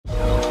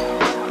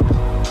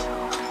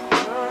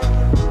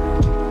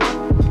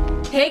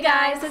Hey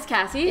guys, it's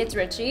Cassie. It's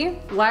Richie.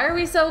 Why are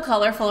we so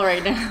colorful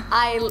right now?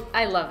 I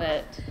love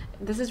it.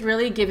 This is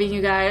really giving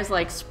you guys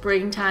like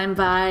springtime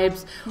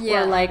vibes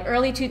Yeah. or like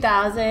early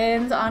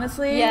 2000s,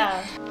 honestly.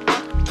 Yeah.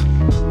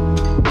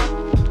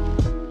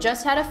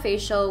 Just had a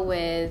facial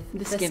with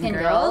The Skin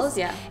Girls,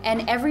 yeah.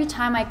 And every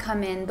time I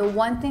come in, the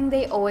one thing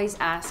they always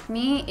ask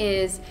me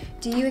is,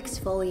 do you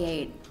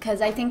exfoliate?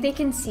 Because I think they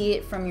can see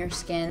it from your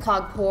skin,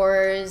 clogged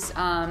pores.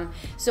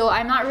 So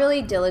I'm not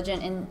really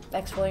diligent in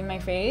exfoliating my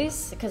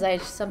face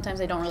because sometimes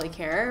I don't really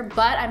care.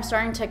 But I'm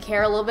starting to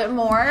care a little bit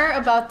more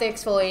about the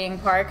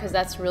exfoliating part because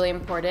that's really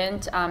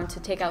important to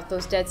take out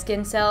those dead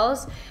skin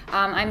cells.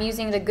 I'm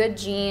using the Good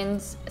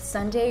Genes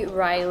Sunday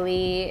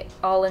Riley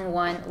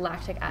all-in-one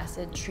lactic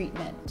acid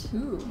treatment.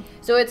 Ooh.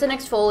 So it's an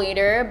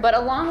exfoliator, but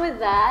along with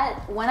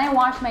that, when I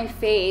wash my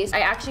face, I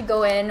actually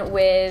go in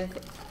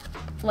with,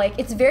 like,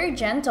 it's very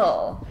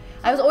gentle.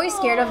 I was always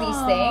scared of these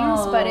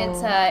things, but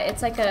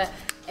it's like a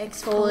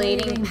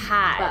exfoliating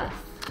pad.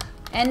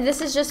 And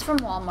this is just from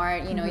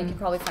Walmart, you know, you can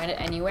probably find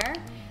it anywhere.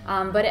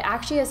 But it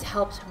actually has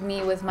helped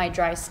me with my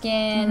dry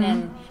skin,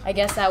 and I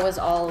guess that was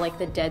all like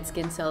the dead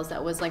skin cells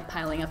that was like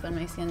piling up on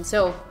my skin.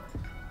 So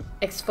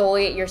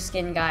exfoliate your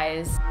skin,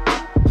 guys.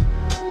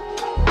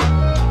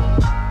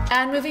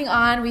 And moving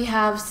on, we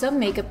have some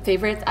makeup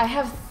favorites. I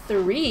have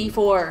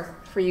four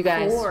for you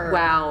guys. Four.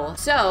 Wow.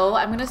 So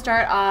I'm gonna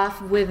start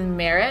off with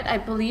Merit. I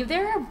believe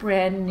they're a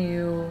brand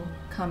new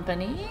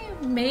company,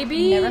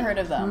 maybe. Never heard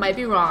of them. Might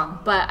be wrong,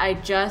 but I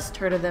just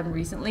heard of them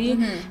recently.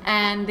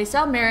 And they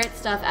sell Merit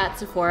stuff at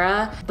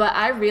Sephora, but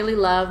I really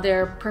love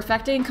their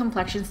Perfecting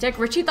Complexion Stick.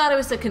 Richie thought it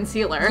was a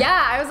concealer.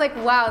 Yeah, I was like,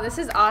 wow, this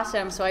is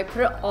awesome. So I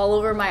put it all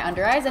over my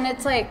under eyes, and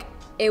it's like,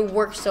 it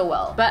works so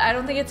well. But I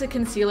don't think it's a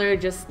concealer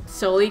just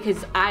solely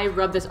because I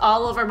rub this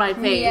all over my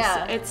face.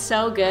 Yeah. It's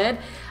so good.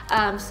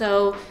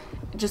 So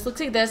it just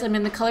looks like this. I'm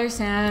in the color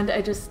Sand.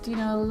 I just, you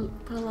know,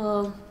 put a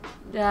little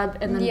dab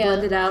and then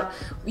blend it out,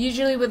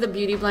 usually with a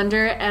beauty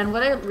blender. And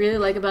what I really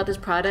like about this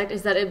product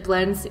is that it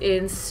blends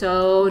in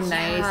so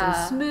nice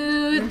and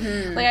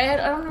smooth. Like I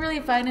don't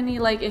really find any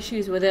like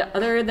issues with it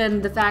other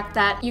than the fact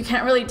that you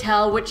can't really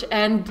tell which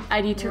end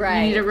I need to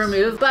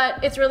remove.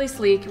 But it's really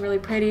sleek, really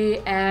pretty,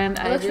 and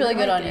it looks really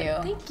good on you.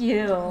 Thank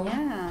you.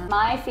 Yeah.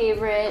 My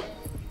favorite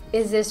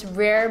is this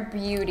Rare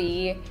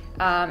Beauty.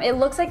 It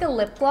looks like a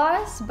lip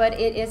gloss, but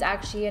it is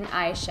actually an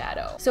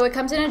eyeshadow. So it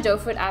comes in a doe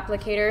foot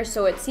applicator,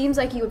 so it seems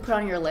like you would put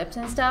on your lips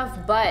and stuff,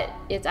 but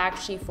it's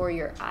actually for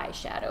your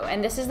eyeshadow.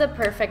 And this is the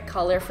perfect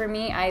color for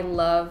me. I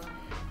love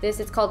this.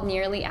 It's called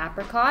Nearly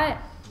Apricot.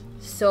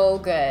 So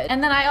good.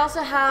 And then I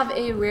also have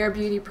a Rare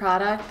Beauty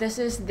product. This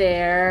is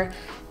their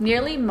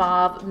Nearly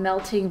Mauve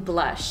Melting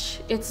Blush.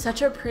 It's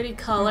such a pretty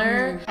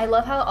color. I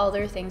love how all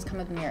their things come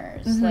with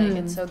mirrors. Like,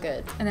 it's so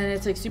good. And then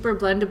it's like super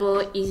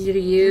blendable, easy to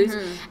use.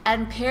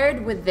 And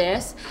paired with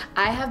this,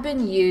 I have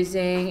been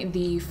using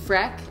the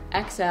Freck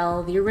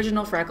XL, the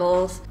original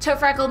Freckles, to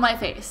freckle my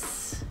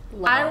face.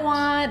 I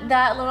want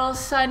that little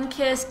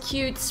sun-kissed,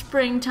 cute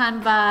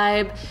springtime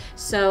vibe.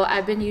 So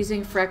I've been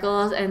using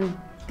Freckles and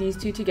these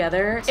two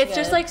together. It's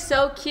just like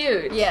so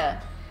cute.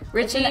 Yeah.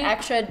 Richie, it's an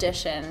extra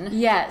addition.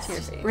 Yes. To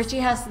your face. Richie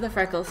has the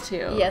freckles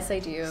too. Yes, I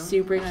do.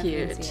 Super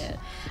cute.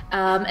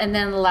 And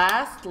then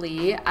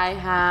lastly, I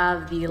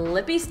have the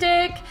Lippy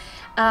Stick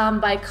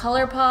by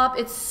ColourPop.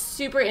 It's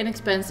super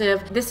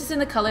inexpensive. This is in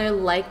the color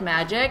Like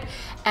Magic,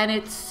 and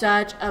it's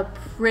such a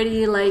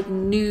pretty like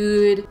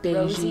nude,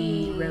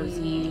 beigey,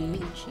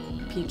 rosy,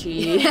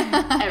 peachy,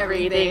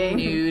 everything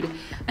nude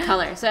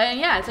color. So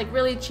yeah, it's like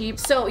really cheap.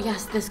 So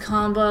yes, this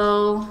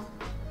combo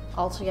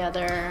all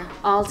together,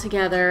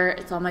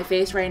 it's on my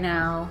face right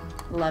now.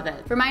 Love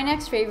it. For my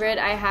next favorite,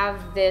 I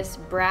have this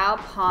brow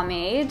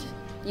pomade.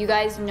 You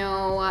guys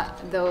know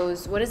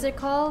those, what is it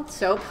called?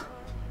 Soap?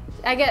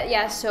 I get,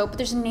 yeah, soap, but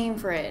there's a name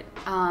for it.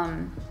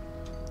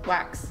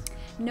 Wax.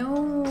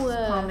 No.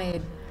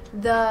 Pomade.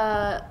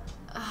 The,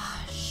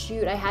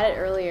 shoot, I had it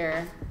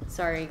earlier.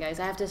 Sorry guys,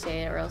 I have to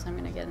say it or else I'm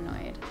gonna get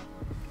annoyed.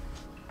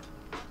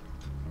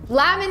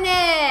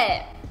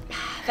 Laminate!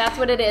 That's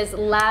what it is,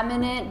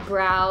 laminate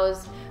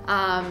brows.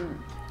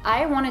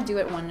 I want to do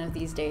it one of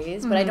these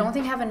days, but I don't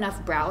think I have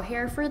enough brow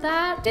hair for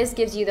that. This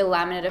gives you the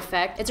laminate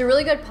effect. It's a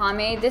really good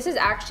pomade. This is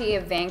actually a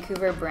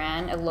Vancouver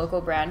brand, a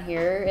local brand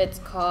here. It's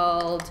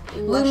called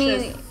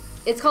Luscious.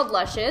 It's called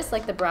Luscious,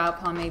 like the brow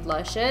pomade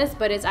Luscious,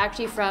 but it's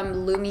actually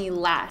from Lumi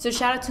Lash. So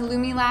shout out to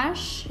Lumi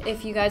Lash.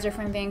 If you guys are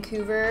from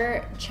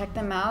Vancouver, check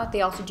them out.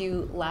 They also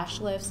do lash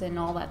lifts and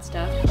all that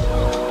stuff.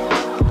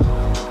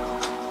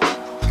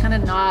 Kind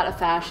of not a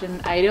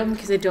fashion item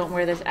because I don't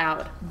wear this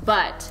out,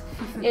 but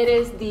it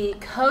is the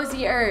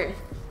Cozy Earth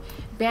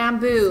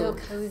bamboo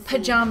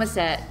pajama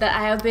set that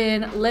I have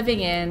been living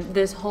in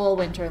this whole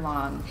winter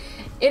long.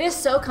 It is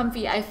so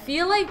comfy. I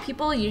feel like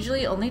people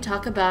usually only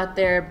talk about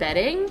their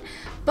bedding,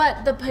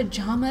 but the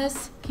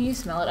pajamas, can you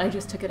smell it? I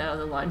just took it out of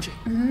the laundry.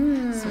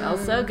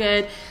 Smells so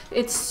good.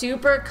 It's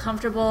super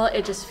comfortable.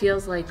 It just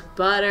feels like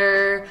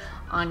butter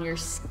on your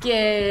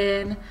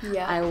skin.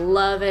 Yeah. I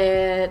love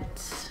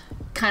it.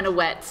 kind of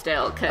wet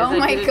still. Oh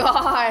my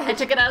god. I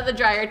took it out of the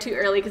dryer too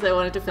early because I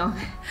wanted to film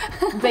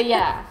it. But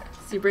yeah,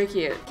 super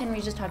cute. Can we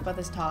just talk about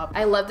this top?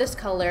 I love this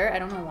color. I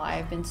don't know why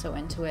I've been so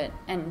into it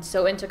and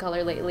so into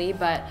color lately,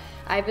 but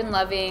I've been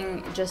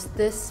loving just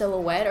this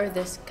silhouette or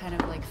this kind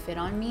of like fit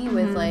on me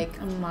with like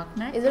a mock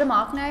neck. Is it a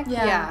mock neck?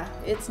 Yeah.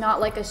 It's not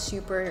like a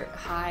super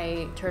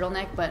high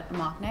turtleneck, but a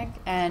mock neck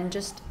and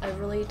just a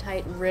really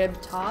tight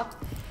rib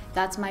top.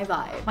 That's my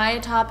vibe. My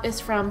top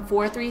is from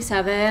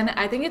 437.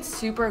 I think it's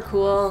super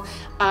cool.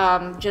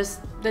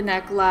 Just the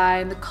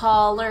neckline, the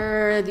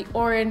collar, the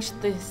orange,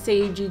 the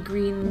sagey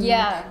green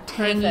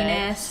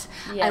tanginess.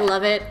 Yeah. I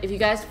love it. If you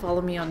guys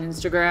follow me on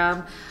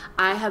Instagram,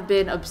 I have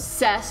been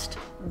obsessed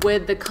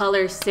with the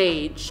color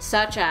sage,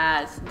 such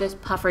as this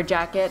puffer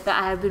jacket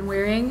that I have been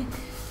wearing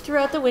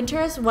throughout the winter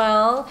as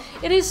well.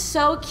 It is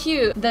so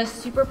cute. The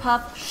Super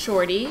Puff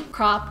Shorty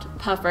cropped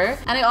puffer.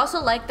 And I also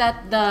like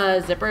that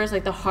the zippers,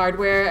 like the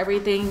hardware,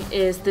 everything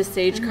is the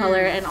sage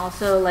color, and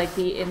also like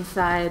the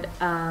inside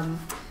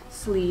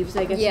sleeves,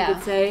 I guess you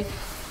could say.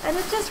 And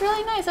it's just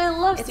really nice. I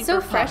love Super Super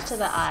It's so fresh Puffs. to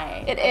the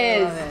eye. It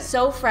I love is.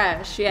 So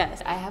fresh,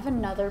 yes. I have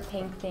another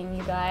pink thing,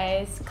 you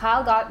guys.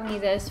 Kyle got me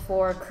this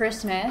for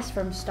Christmas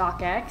from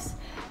StockX.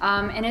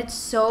 And it's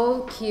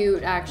so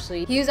cute,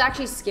 actually. He was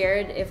actually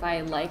scared if I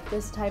like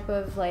this type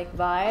of like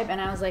vibe, and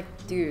I was like,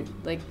 dude,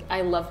 like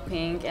I love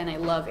pink and I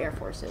love Air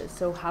Forces,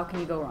 so how can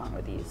you go wrong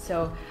with these?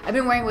 So I've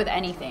been wearing with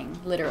anything,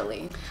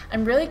 literally.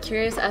 I'm really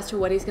curious as to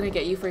what he's gonna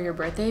get you for your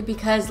birthday,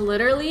 because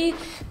literally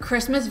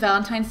Christmas,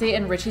 Valentine's Day,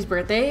 and Richie's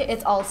birthday,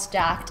 It's all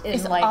stacked in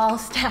it's like all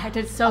stacked.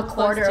 It's so a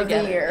quarter close of the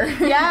together. year.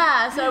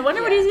 Yeah, so I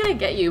wonder what he's gonna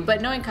get you.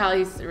 But knowing Kyle,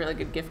 he's a really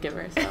good gift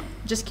giver, so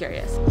just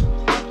curious.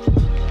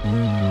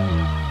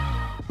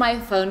 My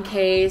phone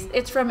case,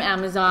 it's from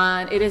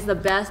Amazon. It is the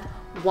best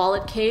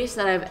wallet case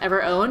that I've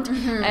ever owned.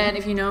 And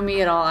if you know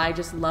me at all, I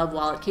just love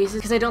wallet cases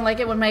because I don't like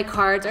it when my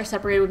cards are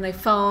separated with my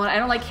phone. I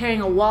don't like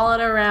carrying a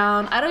wallet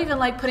around. I don't even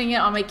like putting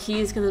it on my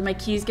keys because my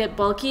keys get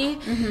bulky.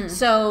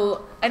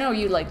 So I know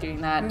you like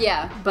doing that.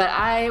 Yeah. But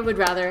I would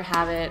rather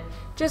have it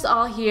just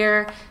all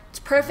here. It's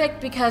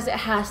perfect because it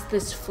has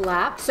this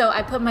flap. So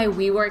I put my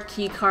WeWork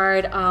key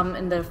card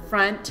in the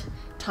front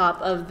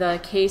top of the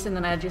case, and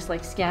then I just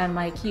like scan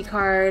my key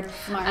card.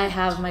 Smart. I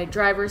have my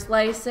driver's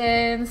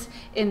license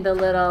in the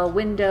little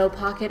window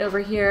pocket over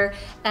here.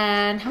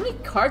 And how many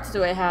cards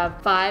do I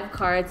have? 5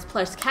 cards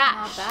plus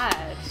cash. not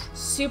bad.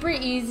 Super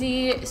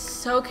easy,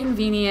 so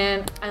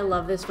convenient. I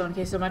love this phone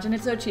case so much, and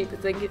it's so cheap.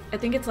 It's like, I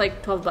think it's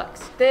like 12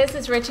 bucks. This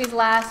is Richie's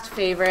last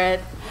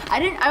favorite.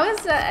 I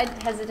was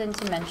hesitant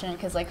to mention it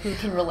because like who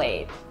can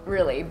relate,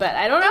 really? But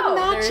I don't know.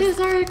 It matches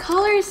our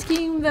color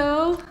scheme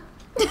though.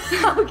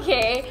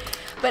 Okay.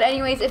 But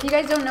anyways, if you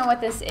guys don't know what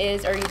this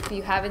is, or if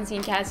you haven't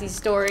seen Cassie's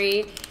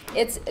story,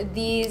 it's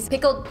these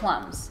pickled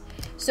plums.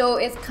 So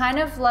it's kind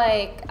of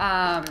like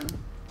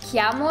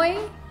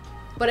kiamoy,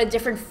 but a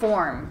different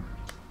form.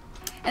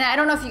 And I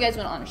don't know if you guys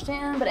will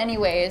understand, but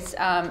anyways,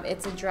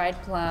 it's a dried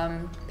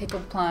plum,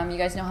 pickled plum. You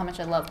guys know how much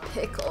I love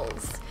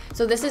pickles.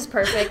 So this is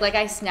perfect. Like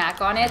I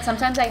snack on it.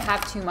 Sometimes I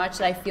have too much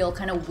that I feel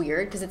kind of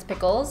weird because it's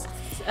pickles.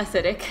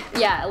 Acidic.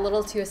 Yeah, a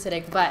little too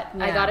acidic, but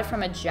I Yeah. got it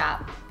from a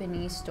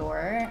Japanese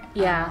store.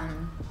 Yeah.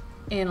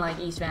 In like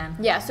East Van.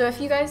 Yeah, so if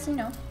you guys, you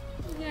know,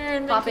 You're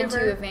in pop Vancouver.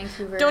 into a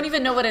Vancouver. Don't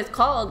even know what it's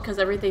called because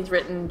everything's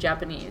written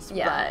Japanese.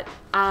 Yeah. But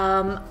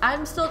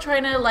I'm still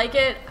trying to like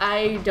it.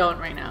 I don't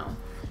right now.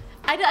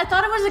 I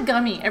thought it was a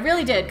gummy. I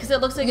really did because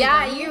it looks like a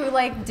gummy. you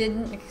like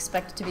didn't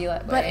expect it to be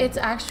that way. But it's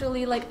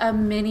actually like a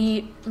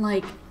mini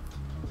like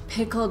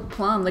pickled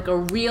plum, like a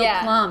real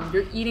plum.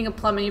 You're eating a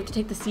plum and you have to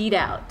take the seed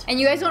out. And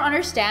you guys don't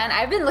understand.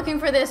 I've been looking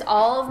for this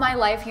all of my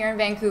life here in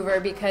Vancouver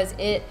because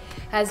it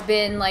has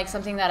been like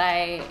something that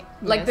I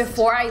like Missed.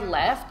 before I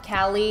left.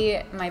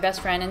 Callie, my best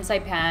friend in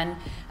Saipan,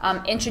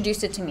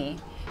 introduced it to me.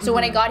 So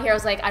when I got here, I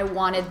was like, I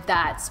wanted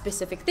that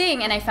specific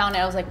thing, and I found it.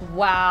 I was like,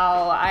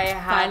 wow, I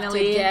have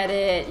Finally, to get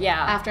it. Yeah.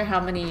 After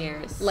how many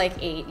years?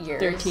 Like 8 years.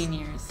 13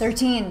 years.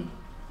 13.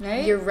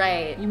 Right? You're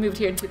right. You moved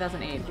here in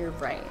 2008. You're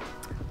right.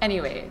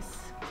 Anyways.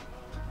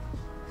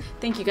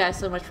 Thank you guys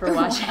so much for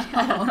watching.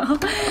 I don't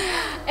know.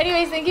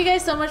 Anyways, thank you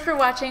guys so much for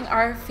watching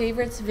our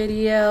favorites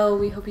video.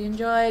 We hope you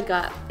enjoyed,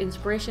 got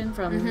inspiration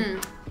from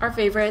our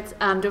favorites.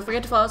 Don't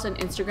forget to follow us on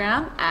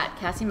Instagram at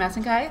Cassie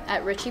Masenkai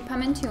At Richie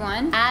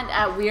Pumin21. and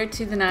at Weird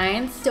to the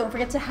Nines. Don't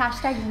forget to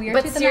hashtag Weird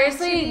But to the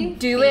seriously, Nines to be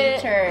do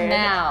it featured.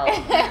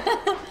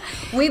 now.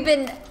 We've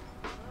been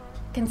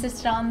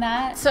consistent on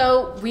that.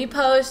 So we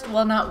post,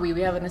 well not we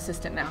have an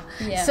assistant now.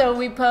 Yeah. So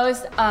we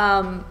post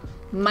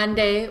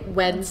Monday,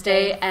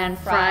 Wednesday, and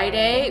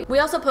Friday. We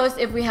also post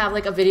if we have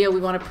like a video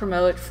we want to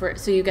promote for,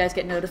 so you guys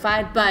get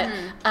notified. But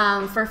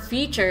for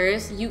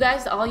features, you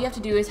guys, all you have to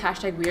do is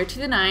hashtag Weird to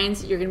the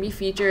Nines. You're gonna be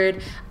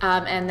featured,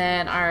 and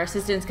then our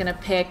assistant's gonna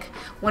pick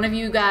one of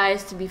you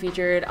guys to be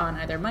featured on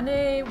either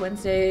Monday,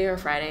 Wednesday, or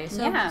Friday.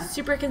 So Yeah.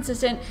 super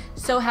consistent.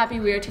 So happy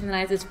Weird to the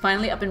Nines is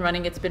finally up and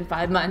running. It's been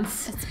 5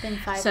 months. It's been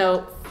 5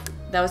 So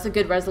that was a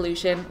good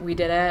resolution. We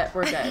did it.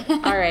 We're good.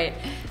 All right.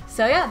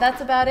 So yeah,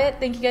 that's about it.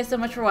 Thank you guys so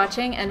much for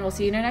watching, and we'll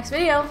see you in our next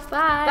video.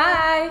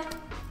 Bye. Bye.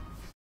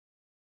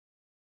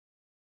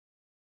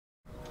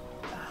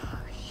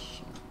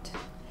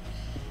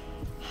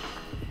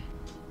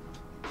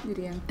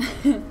 Vivian.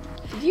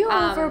 Did you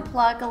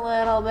overpluck a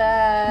little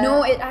bit?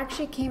 No, it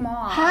actually came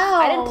off. How?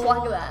 I didn't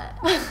plug that.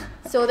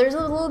 So there's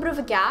a little bit of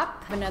a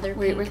gap. Another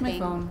Wait, pink where's my thing.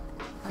 phone?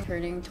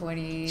 Turning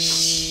 20.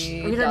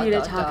 We don't need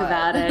to talk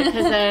about it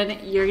because then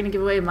you're gonna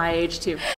give away my age too.